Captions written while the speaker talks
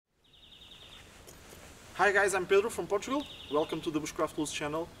Hi guys, I'm Pedro from Portugal. Welcome to the BushcraftLuso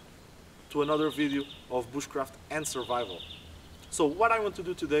channel, to another video of bushcraft and survival. So what I want to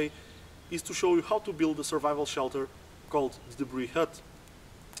do today is to show you how to build a survival shelter called the debris hut.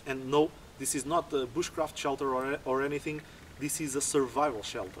 And no, this is not a bushcraft shelter or anything, this is a survival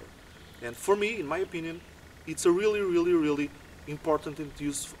shelter. And for me, in my opinion, it's a really important and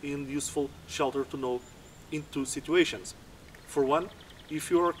useful shelter to know in two situations. For one, if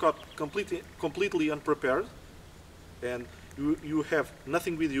you are caught completely unprepared and you have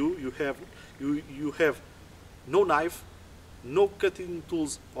nothing with you, you have no knife, no cutting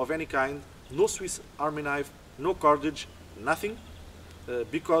tools of any kind, no Swiss Army knife, no cordage, nothing,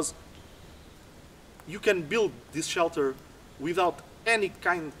 because you can build this shelter without any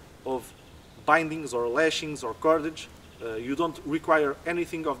kind of bindings or lashings or cordage. You don't require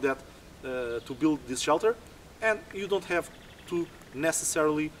anything of that to build this shelter, and you don't have to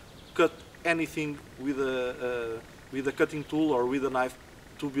necessarily cut anything with a cutting tool or with a knife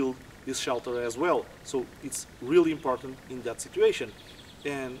to build this shelter as well. So it's really important in that situation.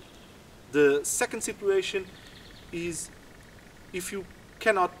 And the second situation is if you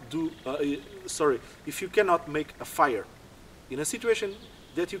cannot if you cannot make a fire. In a situation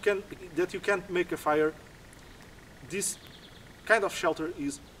that you can't make a fire, this kind of shelter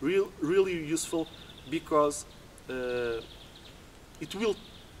is really useful because it will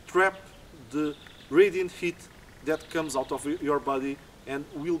trap the radiant heat that comes out of your body and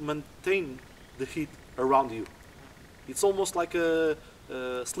will maintain the heat around you. It's almost like a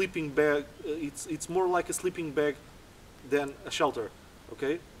sleeping bag. It's more like a sleeping bag than a shelter.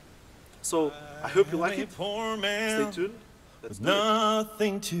 Okay, so I hope you like it. Stay tuned. Let's do it.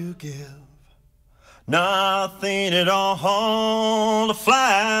 Nothing to give, nothing at all to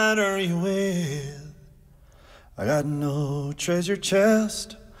flatter you with. I got no treasure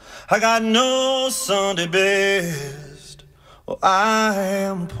chest, I got no Sunday best. Well, I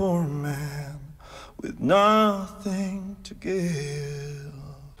am a poor man with nothing to give.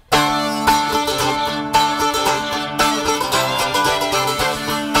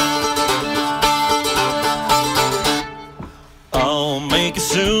 I'll make a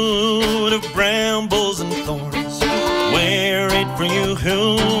suit of brambles and thorns, wear it for you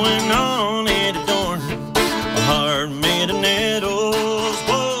who and on it adorned. A heart made of nettles,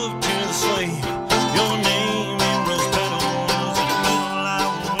 wove to the slave, your name in rose petals, and all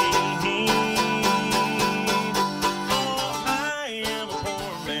I need. Oh, I am a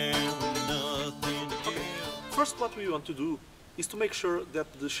poor man with nothing to give. First, what we want to do is to make sure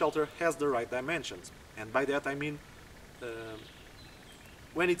that the shelter has the right dimensions, and by that I mean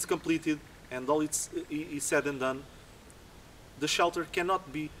when it's completed and all is said and done, the shelter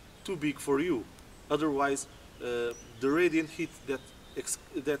cannot be too big for you. Otherwise, the radiant heat that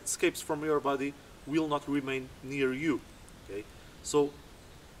escapes from your body will not remain near you. Okay, so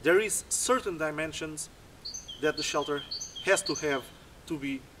there is certain dimensions that the shelter has to have to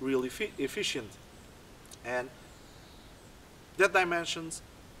be really efficient, and that dimensions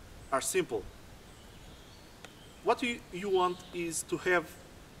are simple. What you want is to have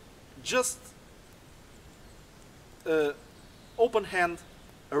just open hand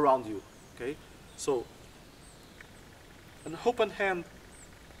around you. Okay, so an open hand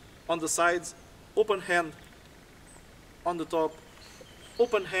on the sides, open hand on the top,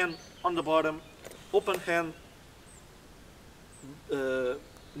 open hand on the bottom, open hand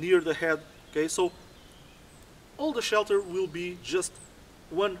near the head. Okay, so all the shelter will be just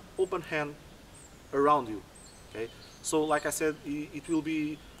one open hand around you. Okay, so like I said, it will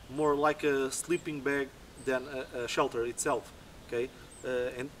be more like a sleeping bag than a shelter itself. Okay,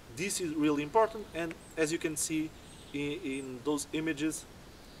 and this is really important. And as you can see in those images,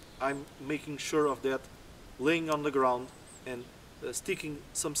 I'm making sure of that, laying on the ground and sticking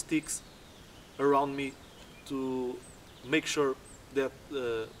some sticks around me to make sure that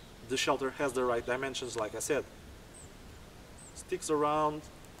the shelter has the right dimensions. Like I said, sticks around,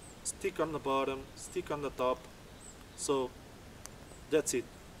 stick on the bottom, stick on the top. So that's it.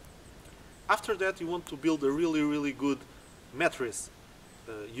 After that, you want to build a really good mattress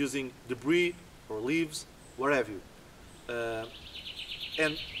using debris or leaves, whatever.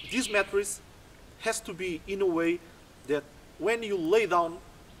 And this mattress has to be in a way that when you lay down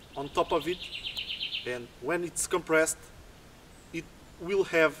on top of it and when it's compressed, it will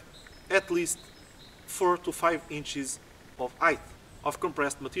have at least 4 to 5 inches of height of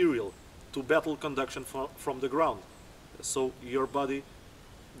compressed material to battle conduction from the ground, so your body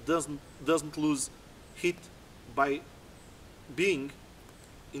doesn't lose heat by being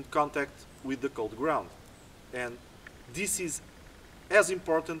in contact with the cold ground. And this is as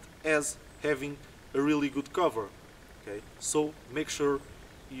important as having a really good cover. Okay, so make sure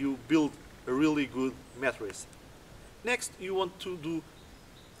you build a really good mattress. Next, you want to do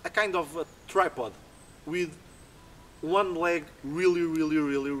a kind of a tripod with one leg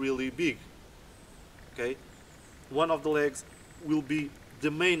really big. Okay, one of the legs will be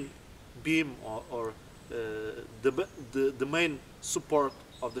the main beam or the main support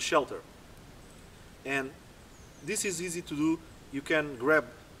of the shelter. And this is easy to do. You can grab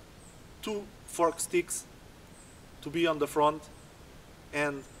 2 fork sticks to be on the front,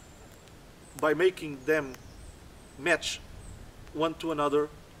 and by making them match one to another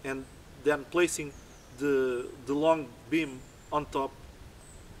and then placing the long beam on top,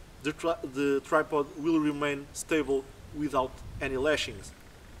 the tripod will remain stable without any lashings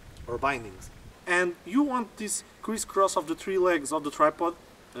or bindings. And you want this crisscross of the 3 legs of the tripod,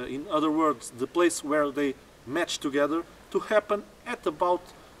 in other words, the place where they match together, to happen at about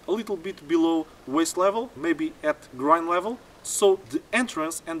a little bit below waist level, maybe at groin level, so the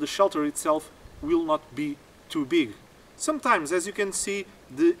entrance and the shelter itself will not be too big. Sometimes, as you can see,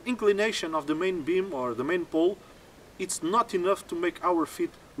 the inclination of the main beam or the main pole, it's not enough to make our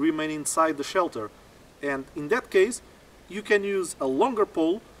feet remain inside the shelter. And in that case, you can use a longer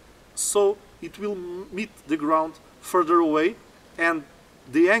pole so it will meet the ground further away, and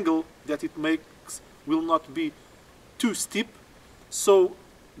the angle that it makes will not be too steep, so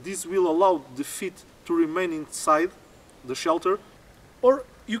this will allow the feet to remain inside the shelter. Or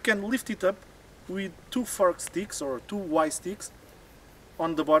you can lift it up with 2 fork sticks or 2 Y sticks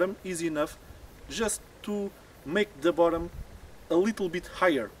on the bottom, easy enough, just to make the bottom a little bit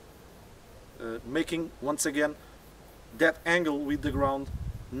higher, making once again that angle with the ground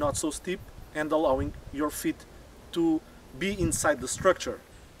not so steep and allowing your feet to be inside the structure.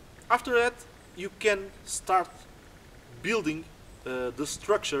 After that, you can start building the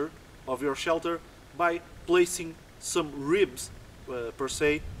structure of your shelter by placing some ribs per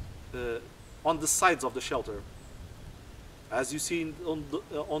se on the sides of the shelter. As you see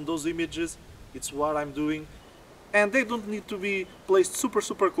on those images, it's what I'm doing. And they don't need to be placed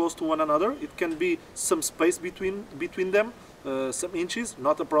super close to one another. It can be some space between them, some inches,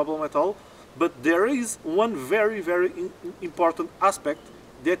 not a problem at all. But there is one very important aspect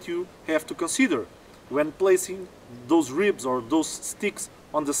that you have to consider when placing those ribs or those sticks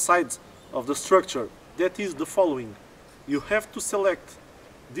on the sides of the structure. That is the following: you have to select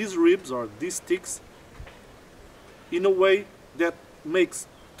these ribs or these sticks in a way that makes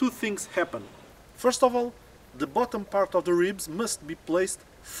 2 things happen. First of all, the bottom part of the ribs must be placed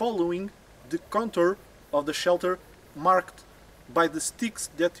following the contour of the shelter marked by the sticks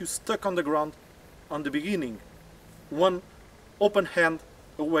that you stuck on the ground on the beginning, one open hand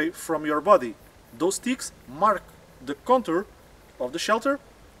away from your body. Those sticks mark the contour of the shelter,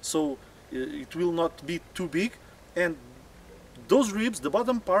 so it will not be too big, and those ribs, the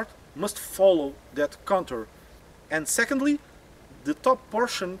bottom part, must follow that contour. And secondly, the top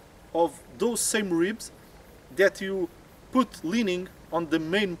portion of those same ribs that you put leaning on the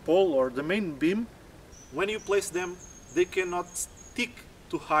main pole or the main beam, when you place them, they cannot stick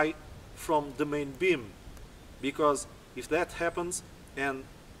too high from the main beam, because if that happens and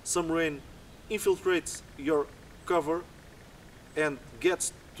some rain infiltrates your cover and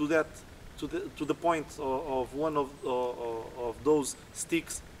gets to the point of one of those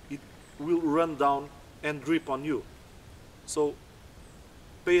sticks, it will run down and drip on you. So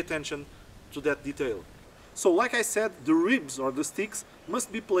pay attention to that detail. So like I said, the ribs or the sticks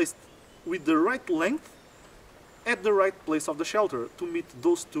must be placed with the right length at the right place of the shelter to meet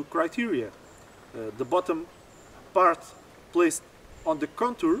those 2 criteria. The bottom part placed on the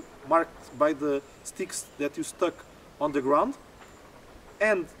contour marked by the sticks that you stuck on the ground,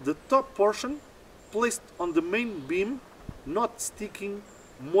 and the top portion placed on the main beam, not sticking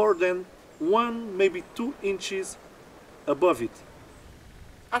more than 1, maybe 2 inches above it.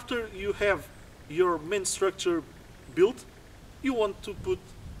 After you have your main structure built, you want to put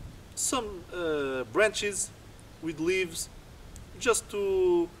some branches with leaves just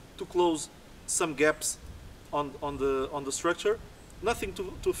to close some gaps on the structure. Nothing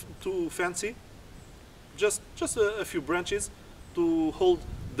too fancy, just a few branches to hold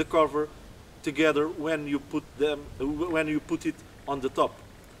the cover together when you put it on the top.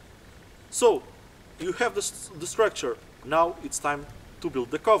 So you have the structure. Now it's time to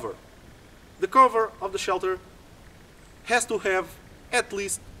build the cover. The cover of the shelter has to have at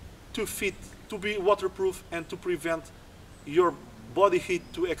least 2 feet to be waterproof and to prevent your body heat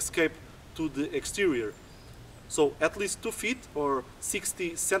to escape to the exterior. So at least 2 feet or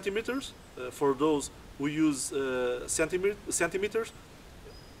 60 centimeters for those who use centimeters.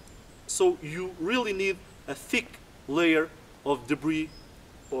 So you really need a thick layer of debris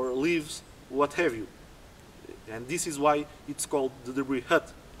or leaves, what have you. And this is why it's called the debris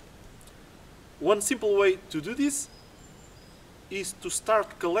hut. One simple way to do this is to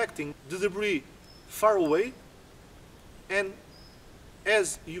start collecting the debris far away, and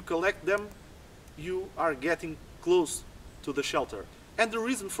as you collect them, you are getting close to the shelter. And the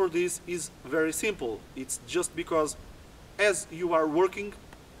reason for this is very simple. It's just because as you are working,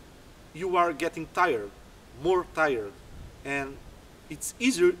 you are getting tired, more tired, and it's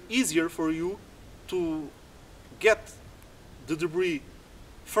easier for you to get the debris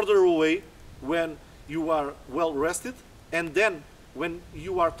further away when you are well rested, and then when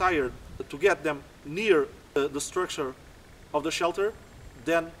you are tired, to get them near the structure of the shelter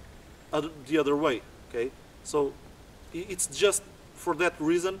than the other way. Okay, so it's just for that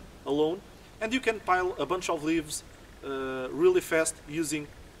reason alone. And you can pile a bunch of leaves really fast using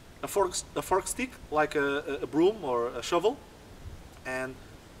a fork stick, like a broom or a shovel. And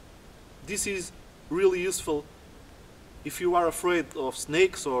this is really useful if you are afraid of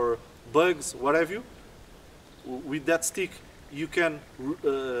snakes or bugs, what have you. With that stick you can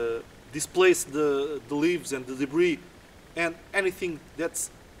displace the leaves and the debris, and anything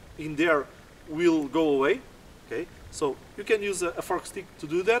that's in there will go away. Okay, so you can use a fork stick to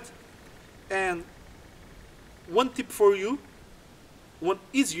do that. And one tip for you, one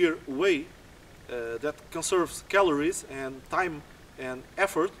easier way that conserves calories and time and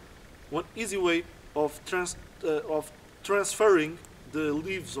effort, one easy way of transferring the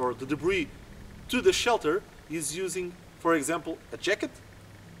leaves or the debris to the shelter is using, for example, a jacket,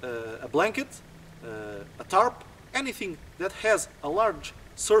 a blanket, a tarp. Anything that has a large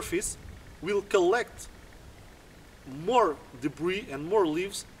surface will collect more debris and more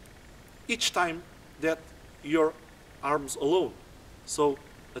leaves each time that your arms alone. So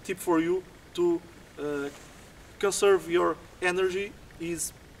a tip for you to conserve your energy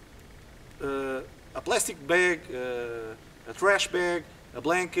is a plastic bag, a trash bag, a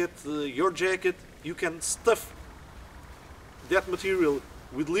blanket, your jacket. You can stuff that material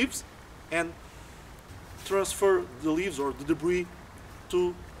with leaves and transfer the leaves or the debris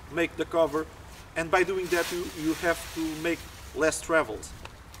to make the cover, and by doing that you have to make less travels.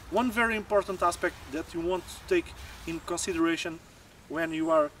 One very important aspect that you want to take in consideration when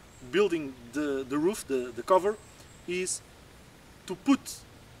you are building the roof, the cover, is to put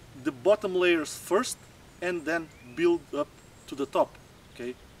the bottom layers first and then build up to the top.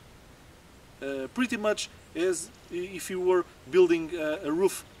 Okay, pretty much as if you were building a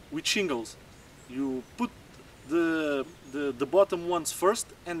roof with shingles. You put the bottom ones first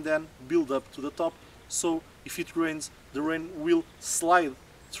and then build up to the top, so if it rains, the rain will slide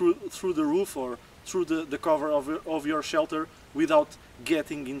through the roof or through the cover of your shelter without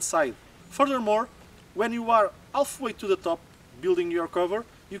getting inside. Furthermore, when you are halfway to the top building your cover,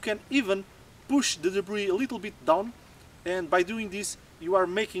 you can even push the debris a little bit down, and by doing this you are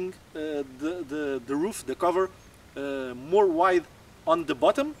making the roof, the cover, more wide on the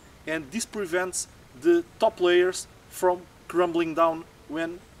bottom, and this prevents the top layers from crumbling down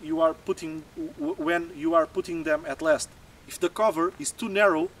when you are putting them at last. If the cover is too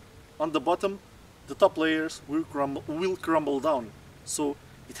narrow on the bottom, the top layers will crumble down. So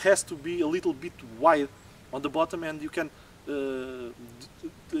it has to be a little bit wide on the bottom, and you can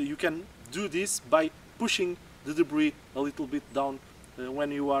do this by pushing the debris a little bit down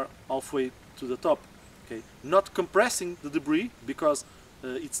when you are halfway to the top. Okay, not compressing the debris, because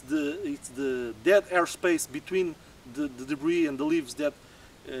it's the dead air space between the debris and the leaves that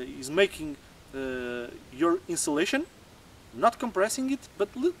is making your insulation. Not compressing it, but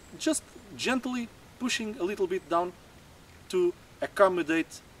just gently pushing a little bit down to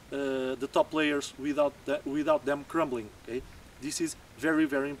accommodate the top layers without them crumbling. Okay, this is very,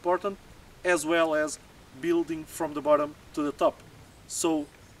 very important, as well as building from the bottom to the top. So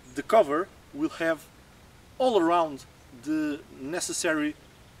the cover will have all around the necessary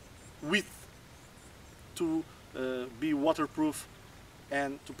width to be waterproof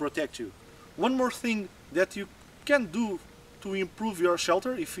and to protect you. One more thing that you can do to improve your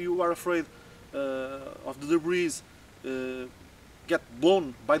shelter if you are afraid of the debris get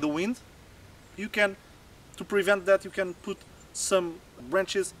blown by the wind, to prevent that, you can put some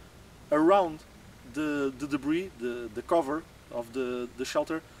branches around the debris, the cover of the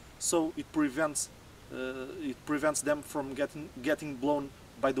shelter, so it prevents them from getting blown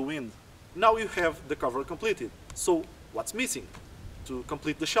by the wind. Now you have the cover completed. So what's missing to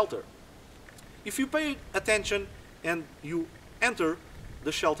complete the shelter? If you pay attention and you enter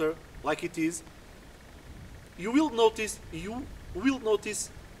the shelter like it is, you will notice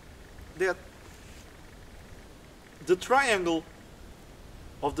that the triangle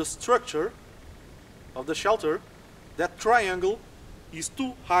of the structure of the shelter, that triangle is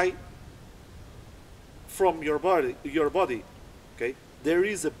too high from your body. Okay, there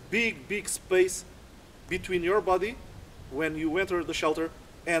is a big space between your body when you enter the shelter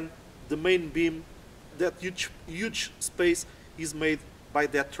and the main beam. That huge space is made by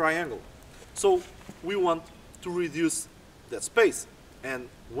that triangle. So we want to reduce that space, and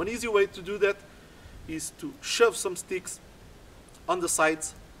one easy way to do that is to shove some sticks on the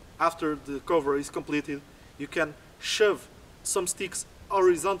sides. After the cover is completed, you can shove some sticks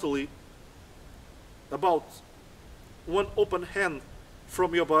horizontally about one open hand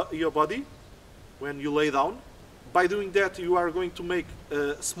from your body when you lay down. By doing that, you are going to make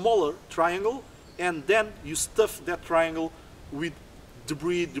a smaller triangle, and then you stuff that triangle with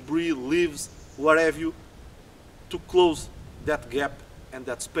debris, leaves, what have you, to close that gap and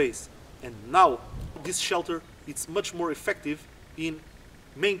that space. And now this shelter is much more effective in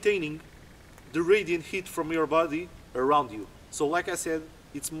maintaining the radiant heat from your body around you. So like I said,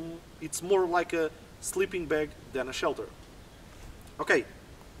 it's more like a sleeping bag than a shelter. Okay,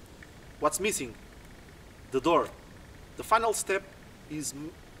 what's missing? The door. The final step is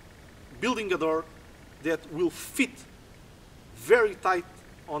building a door that will fit very tight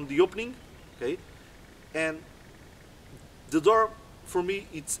on the opening, okay? And the door, for me,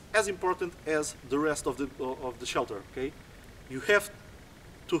 it's as important as the rest of the shelter, okay? You have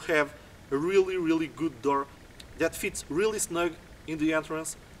to have a really good door that fits really snug in the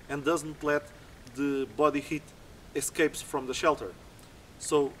entrance and doesn't let the body heat escapes from the shelter.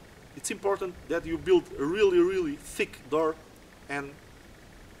 So it's important that you build a really thick door and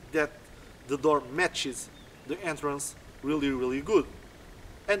that the door matches the entrance really good.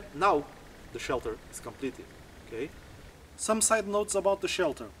 And now the shelter is completed, okay? Some side notes about the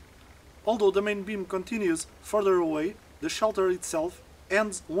shelter. Although the main beam continues further away, the shelter itself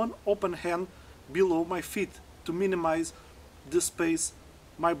ends one open hand below my feet to minimize the space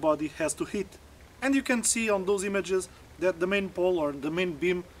my body has to hit. And you can see on those images that the main pole or the main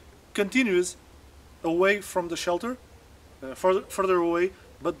beam continues away from the shelter, further away,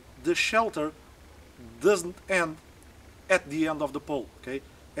 but the shelter doesn't end at the end of the pole, okay?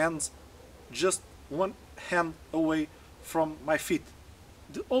 Ends just one hand away from my feet.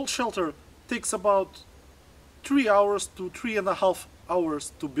 The old shelter takes about 3 hours to 3.5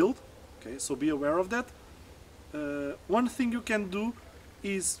 hours to build, okay? So be aware of that. One thing you can do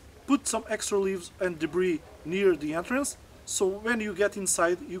is put some extra leaves and debris near the entrance, so when you get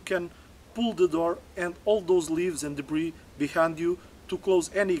inside you can pull the door and all those leaves and debris behind you to close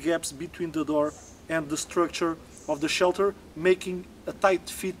any gaps between the door and the structure of the shelter, making a tight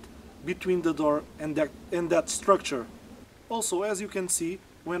fit between the door and that structure. Also, as you can see,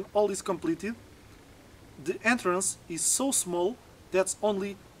 when all is completed, the entrance is so small that's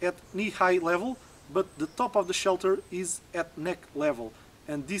only at knee-high level, but the top of the shelter is at neck level,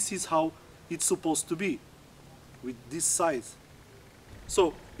 and this is how it's supposed to be, with this size.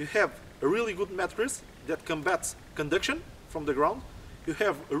 So you have a really good mattress that combats conduction from the ground. You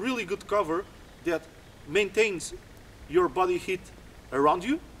have a really good cover that maintains your body heat around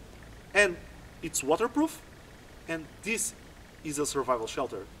you, and it's waterproof, and this is a survival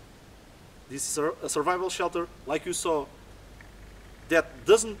shelter. This is a survival shelter, like you saw, that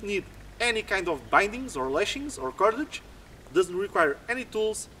doesn't need any kind of bindings or lashings or cordage, doesn't require any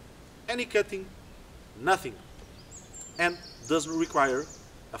tools, any cutting, nothing, and doesn't require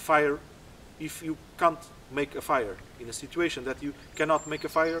a fire if you can't make a fire. In a situation that you cannot make a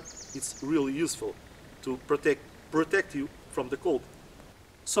fire, it's really useful to protect you from the cold.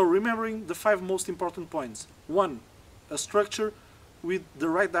 So remembering the 5 most important points. 1. A structure with the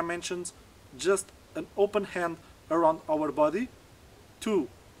right dimensions, just an open hand around our body. 2.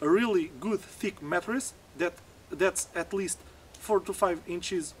 A really good thick mattress that's at least 4 to 5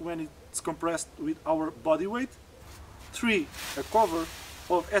 inches when it's compressed with our body weight. 3. A cover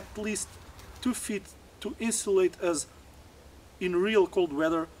of at least 2 feet to insulate us in real cold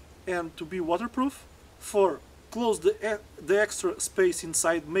weather and to be waterproof. 4. Close the extra space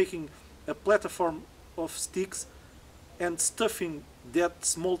inside, making a platform of sticks and stuffing that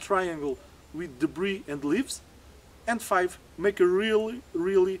small triangle with debris and leaves. And 5. Make a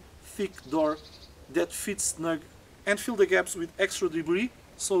really thick door that fits snug and fill the gaps with extra debris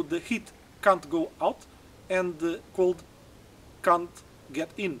so the heat can't go out and the cold can't get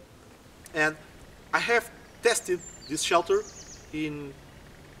in. And I have tested this shelter in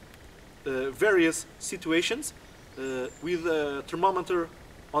various situations with a thermometer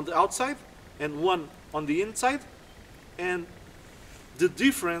on the outside and one on the inside, and the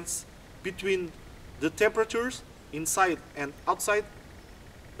difference between the temperatures inside and outside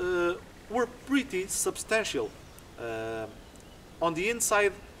were pretty substantial. On the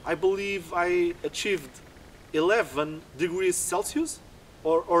inside, I believe I achieved 11 degrees Celsius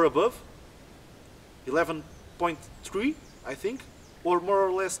or above, 11.3 I think, or more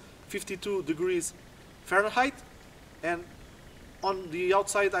or less 52 degrees Fahrenheit, and on the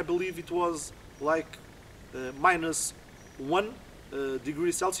outside I believe it was like -1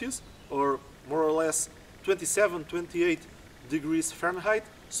 degree Celsius, or more or less 27, 28 degrees Fahrenheit.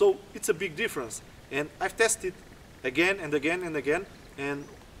 So it's a big difference, and I've tested again and again and again, and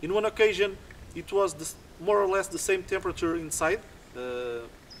in one occasion it was more or less the same temperature inside,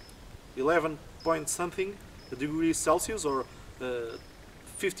 11 point something degrees Celsius, or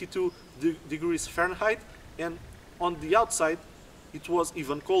 52 degrees Fahrenheit, and on the outside it was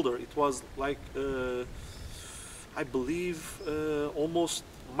even colder. It was like I believe almost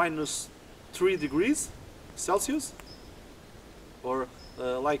 -3 degrees Celsius, or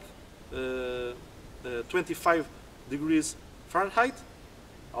like 25 degrees Fahrenheit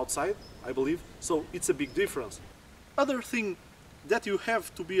outside, I believe. So it's a big difference. Other thing that you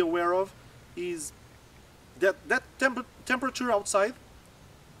have to be aware of is that temperature outside,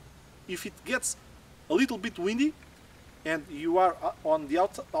 if it gets a little bit windy and you are on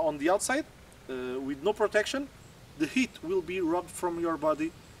the outside with no protection, the heat will be rubbed from your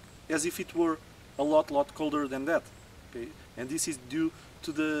body as if it were a lot colder than that. Okay, and this is due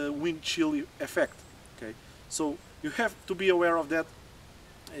to the wind chill effect. Okay, so you have to be aware of that.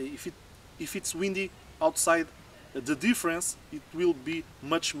 If it's windy outside, the difference it will be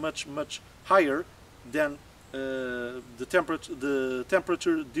much higher than the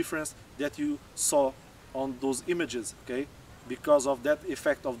temperature difference that you saw on those images. Okay, because of that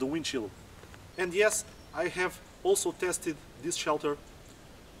effect of the wind chill. And yes, I have also tested this shelter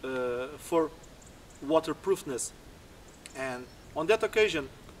for waterproofness, and on that occasion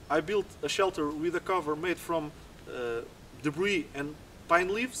I built a shelter with a cover made from debris and pine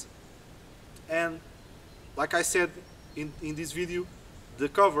leaves, and like I said in this video, the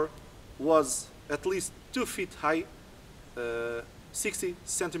cover was at least 2 feet high, 60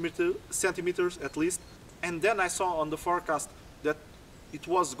 centimeters at least, and then I saw on the forecast that it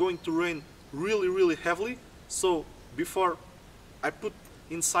was going to rain really heavily. So before I put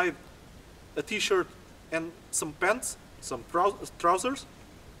inside a t-shirt and some pants, some trousers,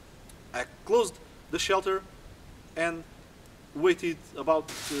 I closed the shelter and waited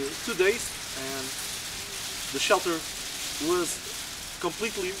about 2 days, and the shelter was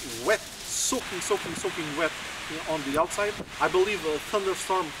completely wet, soaking wet on the outside. I believe a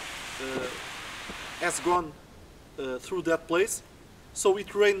thunderstorm has gone through that place, so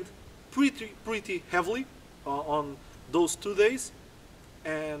it rained pretty heavily on those 2 days.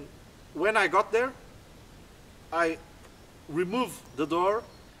 And when I got there, I removed the door,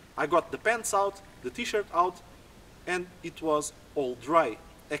 I got the pants out, the t-shirt out, and it was all dry,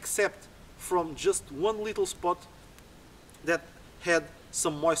 except from just one little spot that had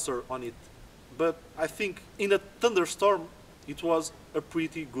some moisture on it. But I think in a thunderstorm it was a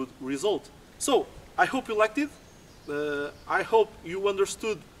pretty good result. So I hope you liked it. I hope you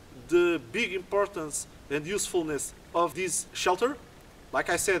understood the big importance and usefulness of this shelter. Like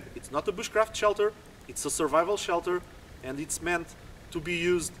I said, it's not a bushcraft shelter, it's a survival shelter, and it's meant to be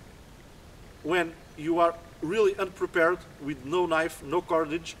used when you are really unprepared with no knife, no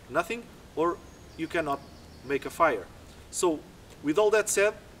cordage, nothing, or you cannot make a fire. So with all that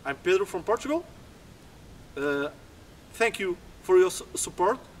said, I'm Pedro from Portugal. Thank you for your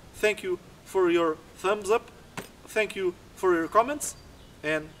support, thank you for your thumbs up, thank you for your comments,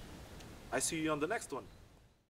 and I see you on the next one.